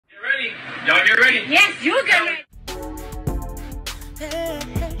Y'all get ready? Yes, you get ready.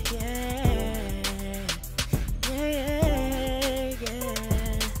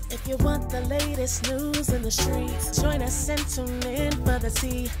 If you want the latest news in the streets, join us and tune in for the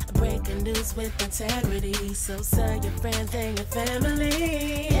tea. Breaking news with integrity. So tell your friends and your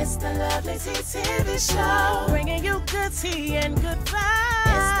family. It's the Lovelyti TV show, bringing you good tea and good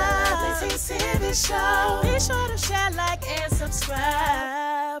vibes. It's the Lovelyti TV show. Be sure to share, like, and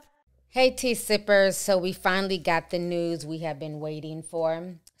subscribe. Hey tea sippers, so we finally got the news we have been waiting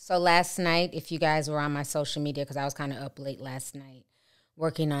for. So last night, if you guys were on my social media, because I was kind of up late last night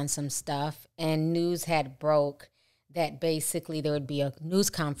working on some stuff, and news had broke that basically there would be a news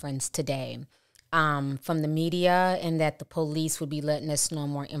conference today from the media, and that the police would be letting us know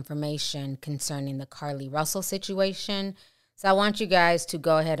more information concerning the Carlee Russell situation. So I want you guys to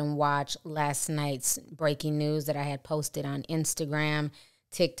go ahead and watch last night's breaking news that I had posted on Instagram,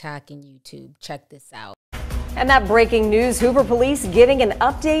 TikTok, and YouTube. Check this out. And that breaking news, Hoover police getting an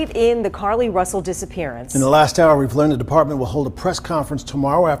update in the Carlee Russell disappearance. In the last hour, we've learned the department will hold a press conference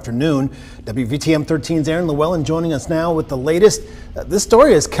tomorrow afternoon. WVTM 13's Aaron Llewellyn joining us now with the latest. This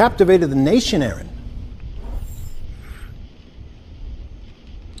story has captivated the nation, Aaron.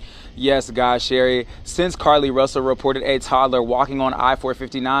 Yes, guys, Sherry, since Carlee Russell reported a toddler walking on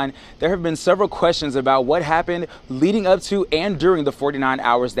I-459, there have been several questions about what happened leading up to and during the 49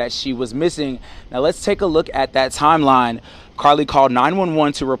 hours that she was missing. Now, let's take a look at that timeline. Carlee called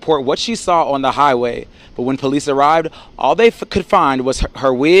 911 to report what she saw on the highway. But when police arrived, all they could find was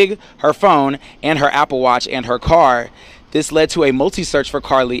her wig, her phone, and her Apple Watch and her car. This led to a multi-search for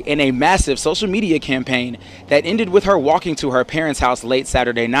Carlee and a massive social media campaign that ended with her walking to her parents' house late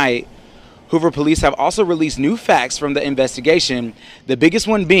Saturday night. Hoover police have also released new facts from the investigation, the biggest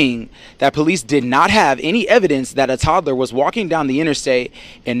one being that police did not have any evidence that a toddler was walking down the interstate,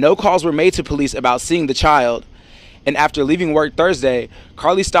 and no calls were made to police about seeing the child. And after leaving work Thursday,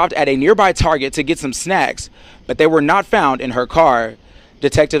 Carlee stopped at a nearby Target to get some snacks, but they were not found in her car.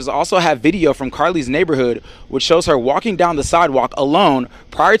 Detectives also have video from Carlee's neighborhood, which shows her walking down the sidewalk alone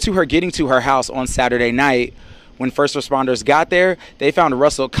prior to her getting to her house on Saturday night. When first responders got there, they found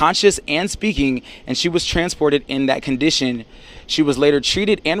Russell conscious and speaking, and she was transported in that condition. She was later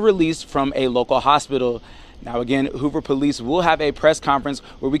treated and released from a local hospital. Now again, Hoover police will have a press conference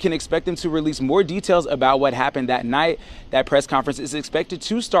where we can expect them to release more details about what happened that night. That press conference is expected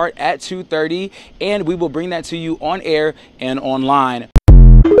to start at 2:30, and we will bring that to you on air and online.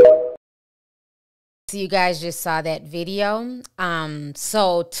 So you guys just saw that video.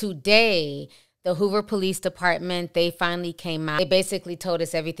 So today, the Hoover Police Department, they finally came out. They basically told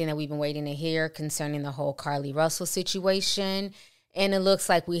us everything that we've been waiting to hear concerning the whole Carlee Russell situation. And it looks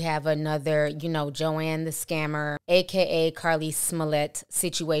like we have another, you know, Joanne the scammer, a.k.a. Carlee Smollett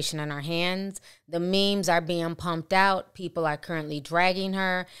situation on our hands. The memes are being pumped out. People are currently dragging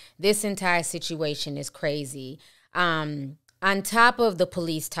her. This entire situation is crazy. On top of the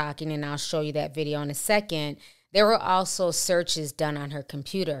police talking, and I'll show you that video in a second, there were also searches done on her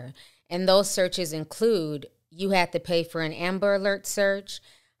computer. And those searches include, you had to pay for an Amber Alert search,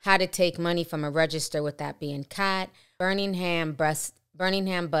 how to take money from a register without being caught, Birmingham bus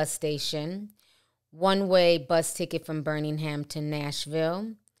station, one-way bus ticket from Birmingham to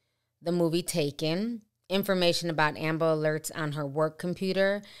Nashville, the movie Taken, information about Amber Alerts on her work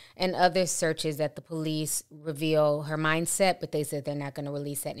computer, and other searches that the police reveal her mindset, but they said they're not going to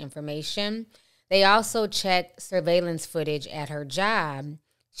release that information. They also checked surveillance footage at her job.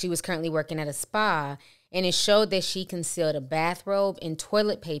 She was currently working at a spa, and it showed that she concealed a bathrobe and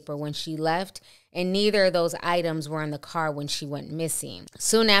toilet paper when she left, and neither of those items were in the car when she went missing.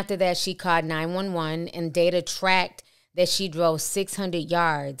 Soon after that, she called 911, and data tracked that she drove 600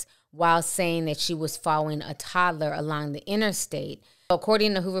 yards while saying that she was following a toddler along the interstate.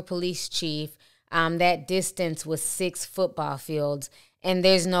 According to Hoover Police Chief, that distance was 6 football fields, and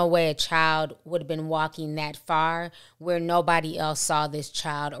there's no way a child would have been walking that far where nobody else saw this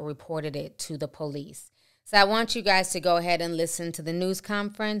child or reported it to the police. So I want you guys to go ahead and listen to the news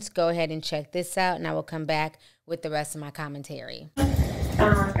conference. Go ahead and check this out, and I will come back with the rest of my commentary.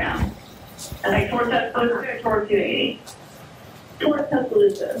 Down. Like towards 280. Towards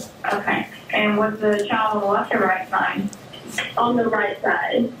Tuscaloosa. Okay. And was the child on the left or right side? On the right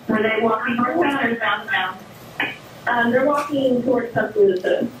side. Were they walking northbound or southbound? They're walking towards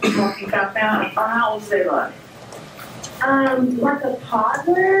Tuscaloosa. Walking southbound? How old do they look? Like a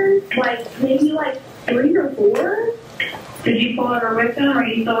toddler, like maybe like 3 or 4. Did you pull over with them? Are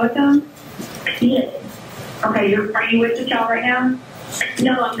you still with them? Yes. Okay, are you with the child right now?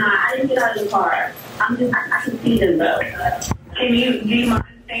 No, I'm not. I didn't get out of the car. I can see them though. Do you mind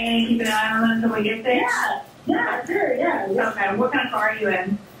stay and keep an eye on them until we get there? Yeah, sure, yeah. Okay, what kind of car are you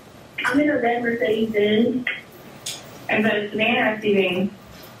in? I'm in a red Mercedes-Benz. Is it a sedan or SUV?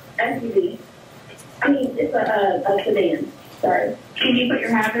 SUV. I mean, it's a sedan. Sorry. Can you put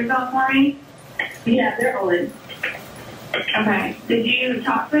your hazards on for me? Yeah, they're on. Okay. Did you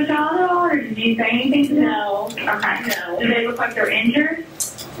talk to the child at all, or did you say anything to them? No. Okay. No. Do they look like they're injured?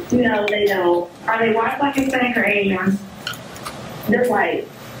 No, they don't. Are they white, black, Hispanic, or Asian? They're white.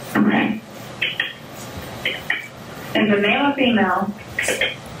 Okay. Is it male or female?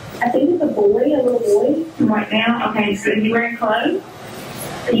 I think it's a boy, a little boy. White male? Okay, so is he wearing clothes?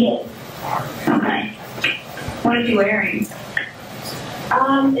 Yes. Okay. What is he wearing?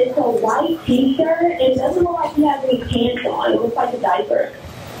 It's a white t-shirt. It doesn't look like he has any pants on. It looks like a diaper.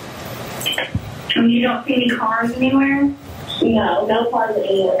 And you don't see any cars anywhere? No, no cars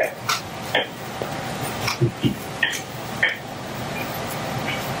anywhere.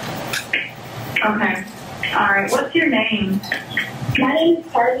 Okay. All right. What's your name? My name is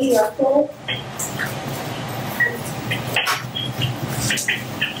Carlee Russell.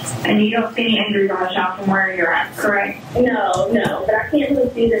 And you don't see any injuries on the shop from where you're at, correct? No, but I can't really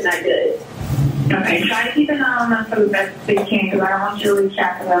see them that good. Okay, try to keep an eye on them for the best that you can, because I don't want you to lose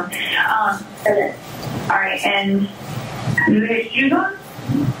track of them. Okay. All right, and do they have shoes on?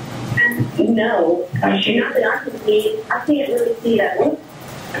 No. Not that I can see. I can't really see that one.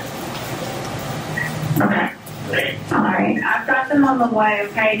 Okay. All right, I've got them on the way,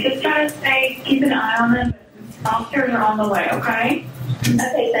 okay? Just try to keep an eye on them. Officers are on the way, okay?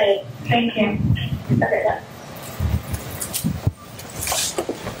 Okay, thanks. Thank you. Okay,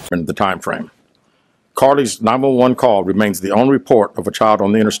 in the time frame. Carlee's 911 call remains the only report of a child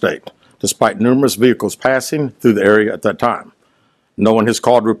on the interstate, despite numerous vehicles passing through the area at that time. No one has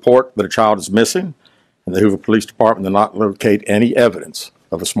called to report that a child is missing, and the Hoover Police Department did not locate any evidence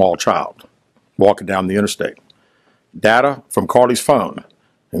of a small child walking down the interstate. Data from Carlee's phone,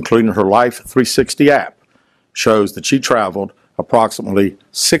 including her Life 360 app, shows that she traveled approximately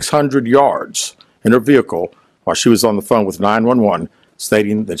 600 yards in her vehicle while she was on the phone with 911,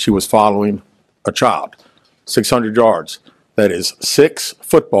 stating that she was following a child. 600 yards. That is 6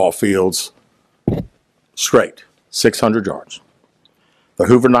 football fields straight. 600 yards. The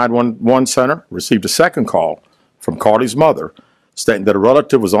Hoover 911 Center received a second call from Carlee's mother, stating that a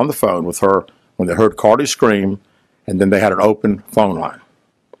relative was on the phone with her when they heard Carlee scream, and then they had an open phone line.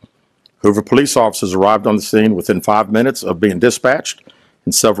 Hoover police officers arrived on the scene within 5 minutes of being dispatched,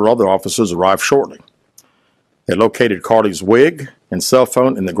 and several other officers arrived shortly. They located Carlee's wig and cell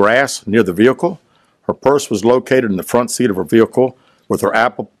phone in the grass near the vehicle. Her purse was located in the front seat of her vehicle with her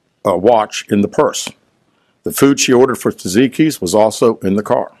Apple Watch in the purse. The food she ordered for Tzatziki's was also in the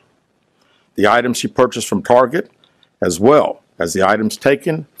car. The items she purchased from Target, as well as the items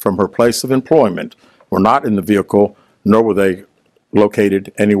taken from her place of employment, were not in the vehicle, nor were they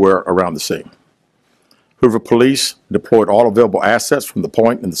located anywhere around the scene. Hoover police deployed all available assets from the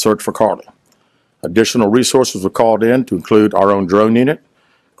point in the search for Carlee. Additional resources were called in to include our own drone unit,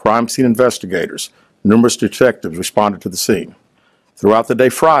 crime scene investigators. Numerous detectives responded to the scene. Throughout the day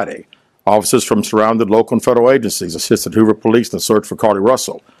Friday, officers from surrounding local and federal agencies assisted Hoover police in the search for Carlee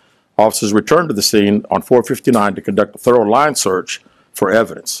Russell. Officers returned to the scene on 459 to conduct a thorough line search for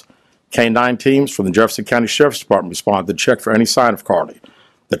evidence. K-9 teams from the Jefferson County Sheriff's Department responded to check for any sign of Carlee,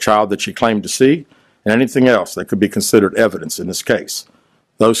 the child that she claimed to see, and anything else that could be considered evidence in this case.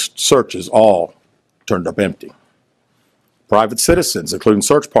 Those searches all turned up empty. Private citizens, including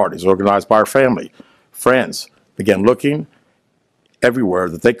search parties organized by her family, friends, began looking everywhere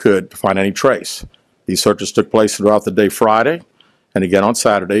that they could to find any trace. These searches took place throughout the day Friday and again on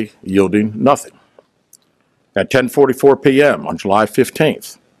Saturday, yielding nothing. At 10:44 p.m. on July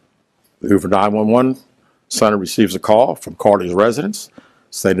 15th, the Hoover 911 Center receives a call from Carlee's residence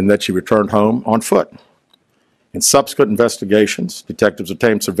stating that she returned home on foot. In subsequent investigations, detectives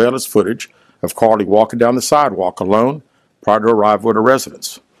obtained surveillance footage of Carlee walking down the sidewalk alone prior to arrival at her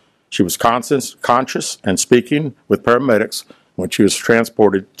residence. She was conscious and speaking with paramedics when she was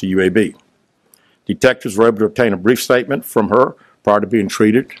transported to UAB. Detectives were able to obtain a brief statement from her prior to being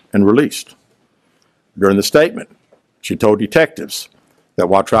treated and released. During the statement, she told detectives that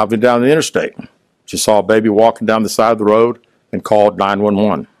while traveling down the interstate, she saw a baby walking down the side of the road and called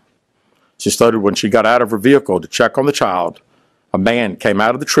 911. She stated when she got out of her vehicle to check on the child, a man came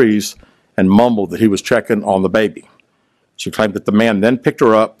out of the trees and mumbled that he was checking on the baby. She claimed that the man then picked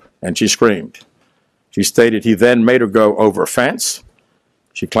her up and she screamed. She stated he then made her go over a fence.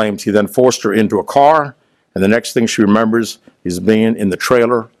 She claims he then forced her into a car, and the next thing she remembers is being in the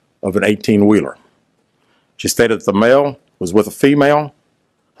trailer of an 18-wheeler. She stated that the male was with a female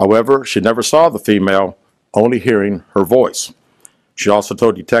However, she never saw the female, only hearing her voice. She also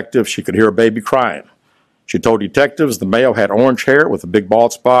told detectives she could hear a baby crying. She told detectives the male had orange hair with a big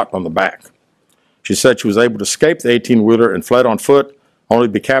bald spot on the back. She said she was able to escape the 18-wheeler and fled on foot, only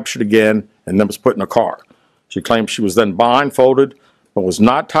to be captured again and then was put in a car. She claimed she was then blindfolded but was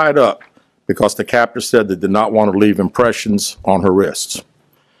not tied up because the captor said they did not want to leave impressions on her wrists.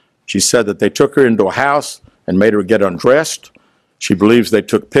 She said that they took her into a house and made her get undressed. She believes they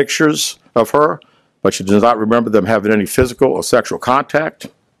took pictures of her, but she does not remember them having any physical or sexual contact.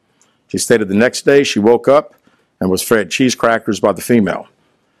 She stated the next day she woke up and was fed cheese crackers by the female.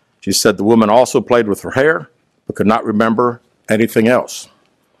 She said the woman also played with her hair, but could not remember anything else.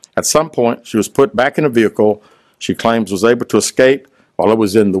 At some point, she was put back in a vehicle she claims was able to escape while it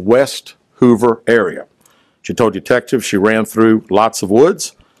was in the West Hoover area. She told detectives she ran through lots of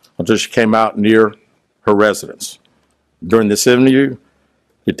woods until she came out near her residence. During this interview,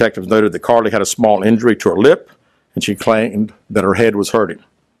 detectives noted that Carlee had a small injury to her lip, and she claimed that her head was hurting.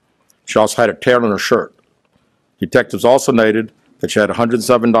 She also had a tear in her shirt. Detectives also noted that she had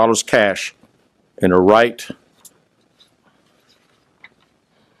 $107 cash in her right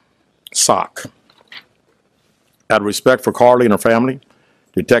sock. Out of respect for Carlee and her family,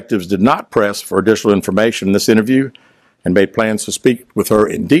 detectives did not press for additional information in this interview and made plans to speak with her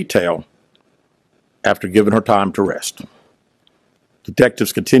in detail after giving her time to rest.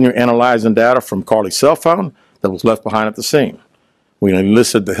 Detectives continue analyzing data from Carlee's cell phone that was left behind at the scene. We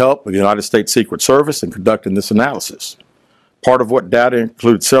enlisted the help of the United States Secret Service in conducting this analysis. Part of what data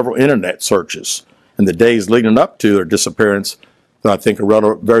included several internet searches in the days leading up to their disappearance that I think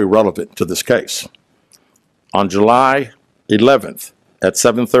are very relevant to this case. On July 11th at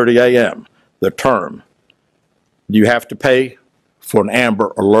 7:30 a.m., the term, "You have to pay for an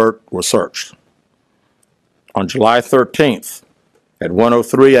Amber Alert," was searched. On July 13th at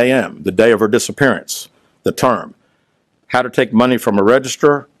 1:03 a.m., the day of her disappearance, the term, "How to take money from a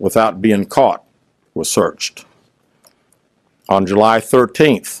register without being caught," was searched. On July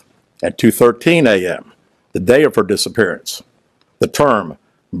 13th at 2:13 a.m., the day of her disappearance, the term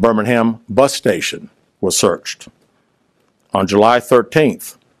Birmingham bus station was searched. On July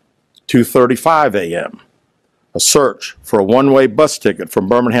 13th, 2:35 a.m., a search for a one-way bus ticket from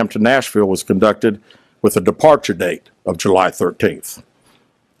Birmingham to Nashville was conducted with a departure date of July 13th.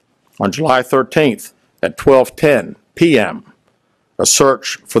 On July 13th at 12:10 p.m., a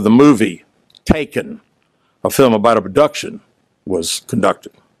search for the movie Taken, a film about abduction, was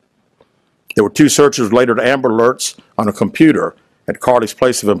conducted. There were two searches related to Amber Alerts on a computer at Carlee's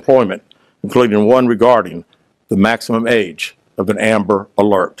place of employment, including one regarding the maximum age of an Amber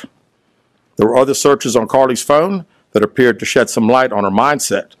Alert. There were other searches on Carlee's phone that appeared to shed some light on her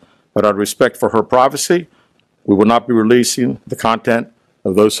mindset, but out of respect for her privacy, we will not be releasing the content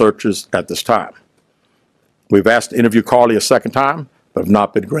of those searches at this time. We've asked to interview Carlee a second time, but have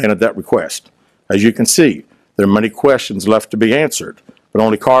not been granted that request. As you can see, there are many questions left to be answered, but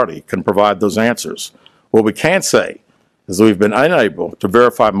only Carlee can provide those answers. What we can say is that we've been unable to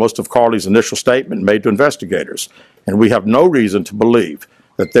verify most of Carlee's initial statement made to investigators, and we have no reason to believe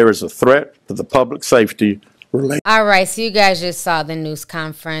that there is a threat to the public safety related. All right, so you guys just saw the news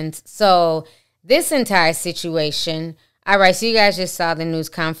conference. So this entire situation, all right, so you guys just saw the news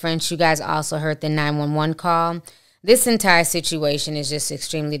conference. You guys also heard the 911 call. This entire situation is just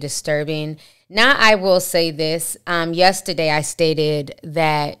extremely disturbing. Now, I will say this. Yesterday, I stated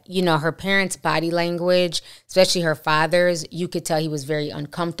that, you know, her parents' body language, especially her father's, you could tell he was very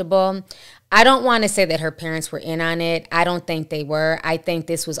uncomfortable. I don't want to say that her parents were in on it. I don't think they were. I think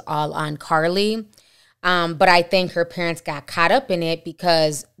this was all on Carlee. But I think her parents got caught up in it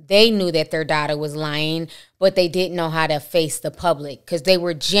because they knew that their daughter was lying, but they didn't know how to face the public because they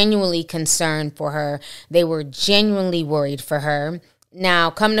were genuinely concerned for her. They were genuinely worried for her. Now,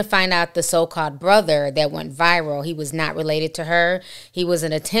 come to find out, the so-called brother that went viral, he was not related to her. He was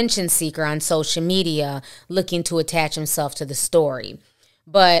an attention seeker on social media looking to attach himself to the story.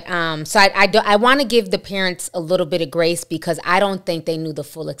 But so I want to give the parents a little bit of grace because I don't think they knew the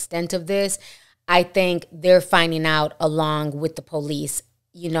full extent of this. I think they're finding out along with the police,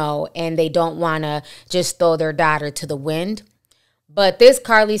 you know, and they don't want to just throw their daughter to the wind. But this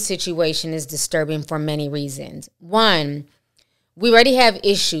Carlee situation is disturbing for many reasons. One, we already have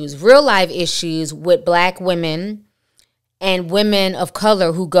issues, real life issues with black women and women of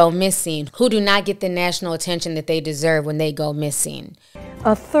color who go missing, who do not get the national attention that they deserve when they go missing.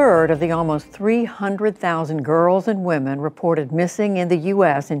 A third of the almost 300,000 girls and women reported missing in the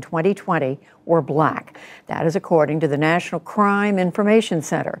U.S. in 2020 were Black. That is according to the National Crime Information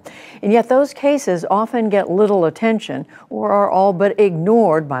Center. And yet those cases often get little attention or are all but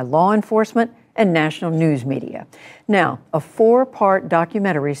ignored by law enforcement and national news media. Now, a 4-part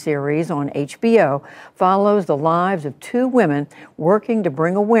documentary series on HBO follows the lives of 2 women working to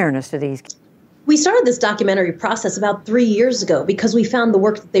bring awareness to these. We started this documentary process about 3 years ago because we found the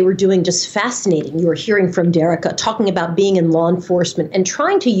work that they were doing just fascinating. You were hearing from Derica talking about being in law enforcement and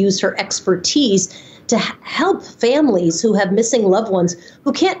trying to use her expertise to help families who have missing loved ones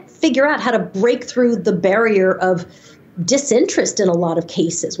who can't figure out how to break through the barrier of disinterest in a lot of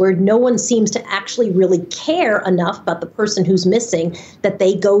cases, where no one seems to actually really care enough about the person who's missing that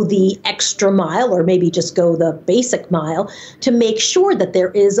they go the extra mile, or maybe just go the basic mile, to make sure that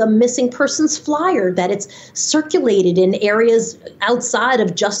there is a missing persons flyer, that it's circulated in areas outside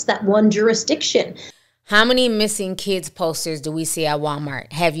of just that one jurisdiction. How many missing kids posters do we see at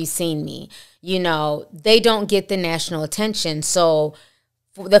Walmart? Have you seen me? You know, they don't get the national attention. So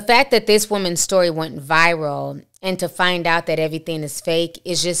the fact that this woman's story went viral and to find out that everything is fake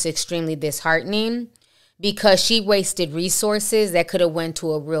is just extremely disheartening, because she wasted resources that could have went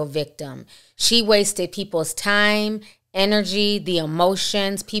to a real victim. She wasted people's time, energy, the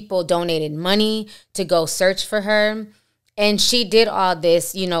emotions. People donated money to go search for her. And she did all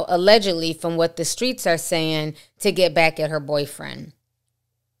this, you know, allegedly, from what the streets are saying, to get back at her boyfriend.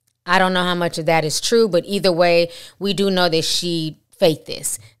 I don't know how much of that is true, but either way, we do know that she faked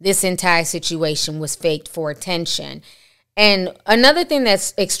this. This entire situation was faked for attention. And another thing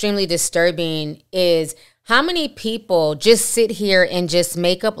that's extremely disturbing is how many people just sit here and just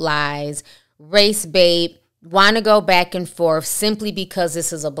make up lies, race bait, want to go back and forth simply because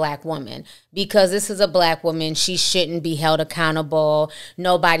this is a Black woman. Because this is a Black woman, she shouldn't be held accountable.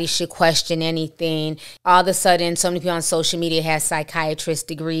 Nobody should question anything. All of a sudden, so many people on social media have psychiatrist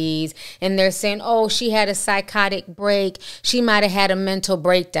degrees, and they're saying, oh, she had a psychotic break. She might have had a mental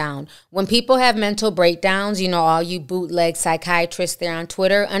breakdown. When people have mental breakdowns, you know, all you bootleg psychiatrists there on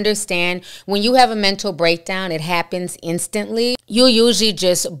Twitter, understand when you have a mental breakdown, it happens instantly. You'll usually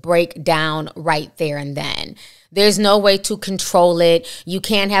just break down right there and then. There's no way to control it. You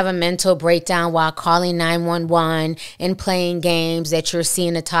can't have a mental breakdown while calling 911 and playing games that you're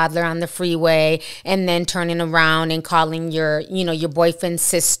seeing a toddler on the freeway and then turning around and calling your boyfriend's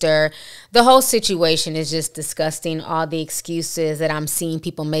sister. The whole situation is just disgusting. All the excuses that I'm seeing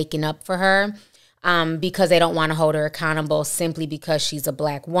people making up for her because they don't want to hold her accountable simply because she's a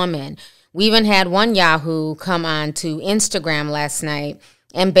Black woman. We even had one Yahoo come on to Instagram last night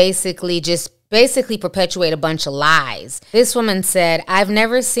and basically perpetuate a bunch of lies. This woman said, I've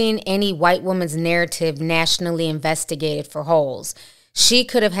never seen any white woman's narrative nationally investigated for holes. She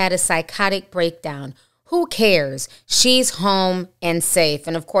could have had a psychotic breakdown. Who cares? She's home and safe.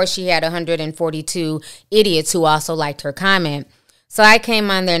 And of course, she had 142 idiots who also liked her comment. So I came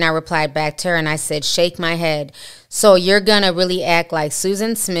on there and I replied back to her and I said, shake my head. So you're going to really act like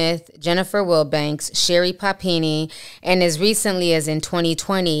Susan Smith, Jennifer Wilbanks, Sherry Papini, and as recently as in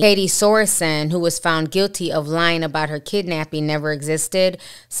 2020, Katie Sorensen, who was found guilty of lying about her kidnapping, never existed.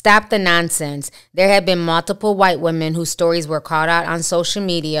 Stop the nonsense. There have been multiple white women whose stories were called out on social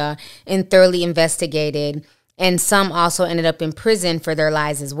media and thoroughly investigated. And some also ended up in prison for their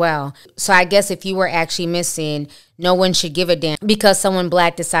lies as well. So I guess if you were actually missing, no one should give a damn because someone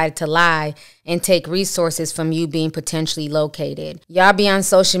Black decided to lie and take resources from you being potentially located. Y'all be on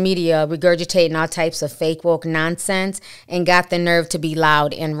social media regurgitating all types of fake woke nonsense and got the nerve to be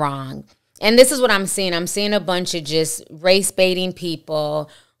loud and wrong. And this is what I'm seeing. I'm seeing a bunch of just race baiting people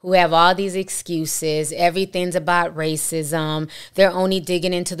who have all these excuses. Everything's about racism. They're only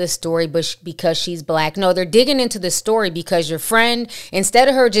digging into the story because she's Black. No, they're digging into the story because your friend, instead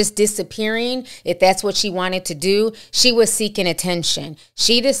of her just disappearing, if that's what she wanted to do, she was seeking attention.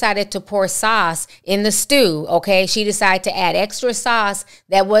 She decided to pour sauce in the stew, okay? She decided to add extra sauce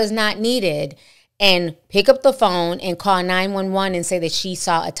that was not needed and pick up the phone and call 911 and say that she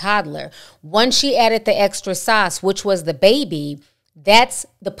saw a toddler. Once she added the extra sauce, which was the baby, that's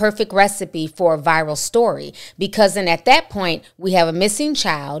the perfect recipe for a viral story, because then at that point we have a missing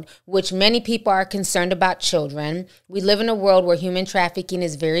child, which many people are concerned about children. We live in a world where human trafficking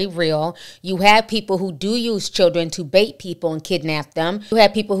is very real. You have people who do use children to bait people and kidnap them. You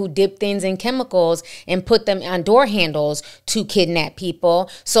have people who dip things in chemicals and put them on door handles to kidnap people.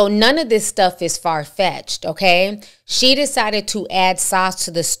 So none of this stuff is far-fetched, okay? She decided to add sauce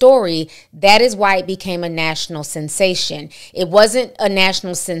to the story. That is why it became a national sensation. It wasn't a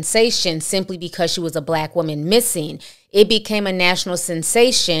national sensation simply because she was a black woman missing. It became a national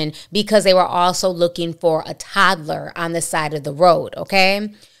sensation because they were also looking for a toddler on the side of the road, okay?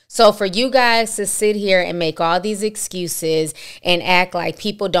 So for you guys to sit here and make all these excuses and act like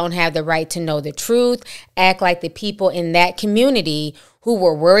people don't have the right to know the truth, act like the people in that community who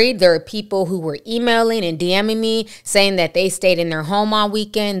were worried. There are people who were emailing and DMing me saying that they stayed in their home all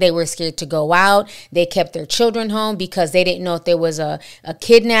weekend. They were scared to go out. They kept their children home because they didn't know if there was a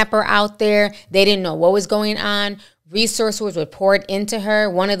kidnapper out there. They didn't know what was going on. Resources were poured into her.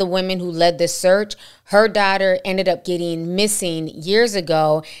 One of the women who led the search, her daughter ended up getting missing years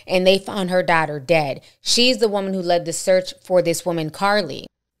ago, and they found her daughter dead. She's the woman who led the search for this woman, Carlee.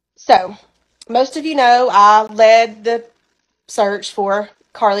 So, most of you know I led the search for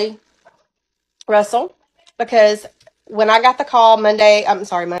Carlee Russell because when I got the call Monday,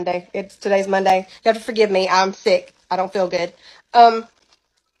 today's Monday. You have to forgive me. I'm sick. I don't feel good. On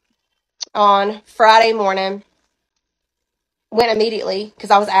Friday morning, went immediately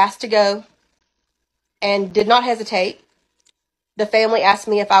because I was asked to go and did not hesitate. The family asked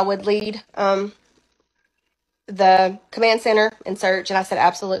me if I would lead the command center and search, and I said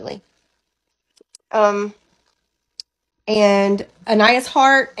absolutely. And Anaya's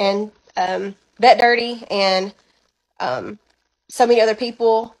Heart and Bet Dirty and so many other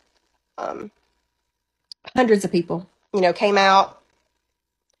people, hundreds of people, came out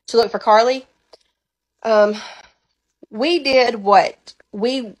to look for Carlee. We did what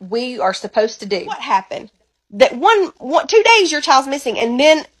we are supposed to do. What happened? That 2 days your child's missing, and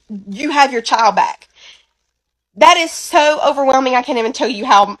then you have your child back. That is so overwhelming. I can't even tell you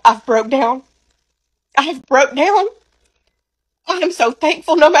how I've broke down. I have broke down. I am so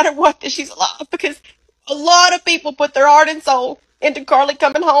thankful, no matter what, that she's alive, because a lot of people put their heart and soul into Carlee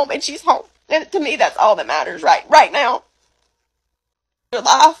coming home, and she's home. And to me, that's all that matters right now. Your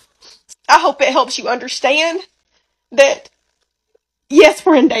life. I hope it helps you understand that, yes,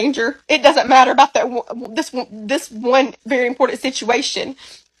 we're in danger. It doesn't matter about this one very important situation.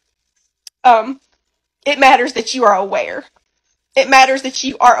 It matters that you are aware. It matters that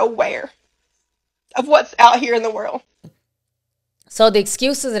you are aware of what's out here in the world. So the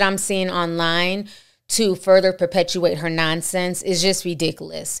excuses that I'm seeing online to further perpetuate her nonsense is just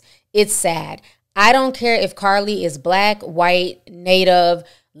ridiculous. It's sad. I don't care if Carlee is black, white, native,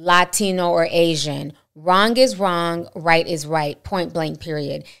 Latino, or Asian. Wrong is wrong, right is right, point blank,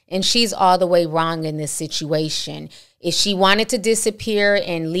 period. And she's all the way wrong in this situation. If she wanted to disappear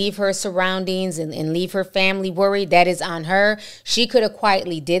and leave her surroundings and leave her family worried, that is on her. She could have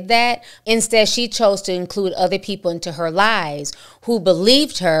quietly did that. Instead, she chose to include other people into her lives who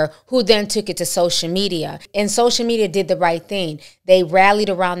believed her, who then took it to social media. And social media did the right thing. They rallied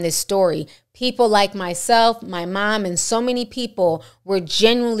around this story. People like myself, my mom, and so many people were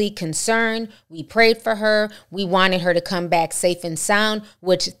genuinely concerned. We prayed for her. We wanted her to come back safe and sound,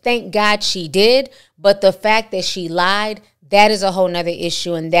 which thank God she did. But the fact that she lied, that is a whole nother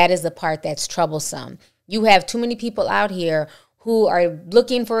issue, and that is the part that's troublesome. You have too many people out here who are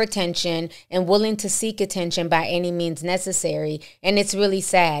looking for attention and willing to seek attention by any means necessary, and it's really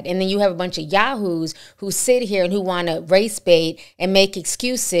sad. And then you have a bunch of yahoos who sit here and who want to race bait and make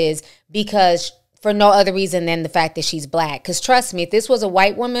excuses because for no other reason than the fact that she's black. Because trust me, if this was a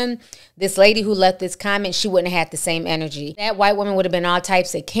white woman, this lady who left this comment, she wouldn't have had the same energy. That white woman would have been all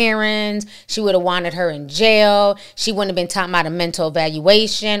types of Karens. She would have wanted her in jail. She wouldn't have been talking about a mental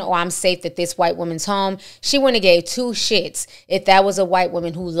evaluation or I'm safe at this white woman's home. She wouldn't have gave two shits if that was a white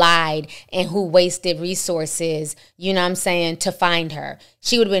woman who lied and who wasted resources, you know what I'm saying, to find her.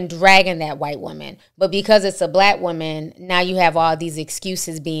 She would have been dragging that white woman. But because it's a black woman, now you have all these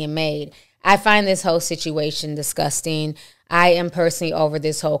excuses being made. I find this whole situation disgusting. I am personally over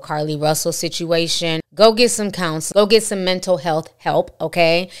this whole Carlee Russell situation. Go get some counsel. Go get some mental health help,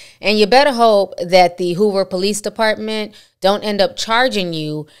 okay? And you better hope that the Hoover Police Department don't end up charging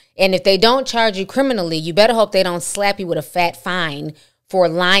you. And if they don't charge you criminally, you better hope they don't slap you with a fat fine for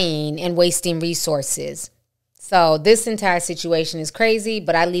lying and wasting resources. So this entire situation is crazy,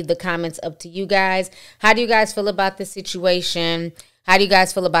 but I leave the comments up to you guys. How do you guys feel about this situation? How do you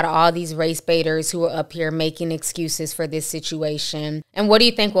guys feel about all these race baiters who are up here making excuses for this situation? And what do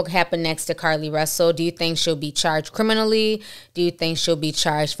you think will happen next to Carlee Russell? Do you think she'll be charged criminally? Do you think she'll be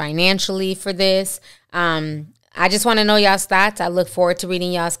charged financially for this? I just want to know y'all's thoughts. I look forward to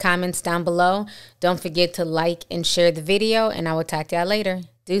reading y'all's comments down below. Don't forget to like and share the video, and I will talk to y'all later.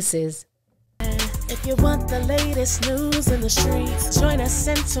 Deuces. If you want the latest news in the streets, join us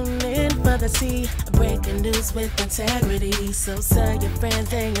and tune in for the tea. Breaking news with integrity. So tell your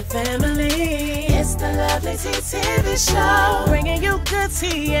friends and your family. It's the Lovelyti TV show, bringing you good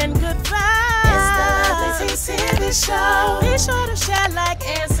tea and good vibes. It's the Lovelyti TV show. Be sure to share, like,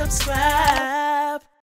 and subscribe.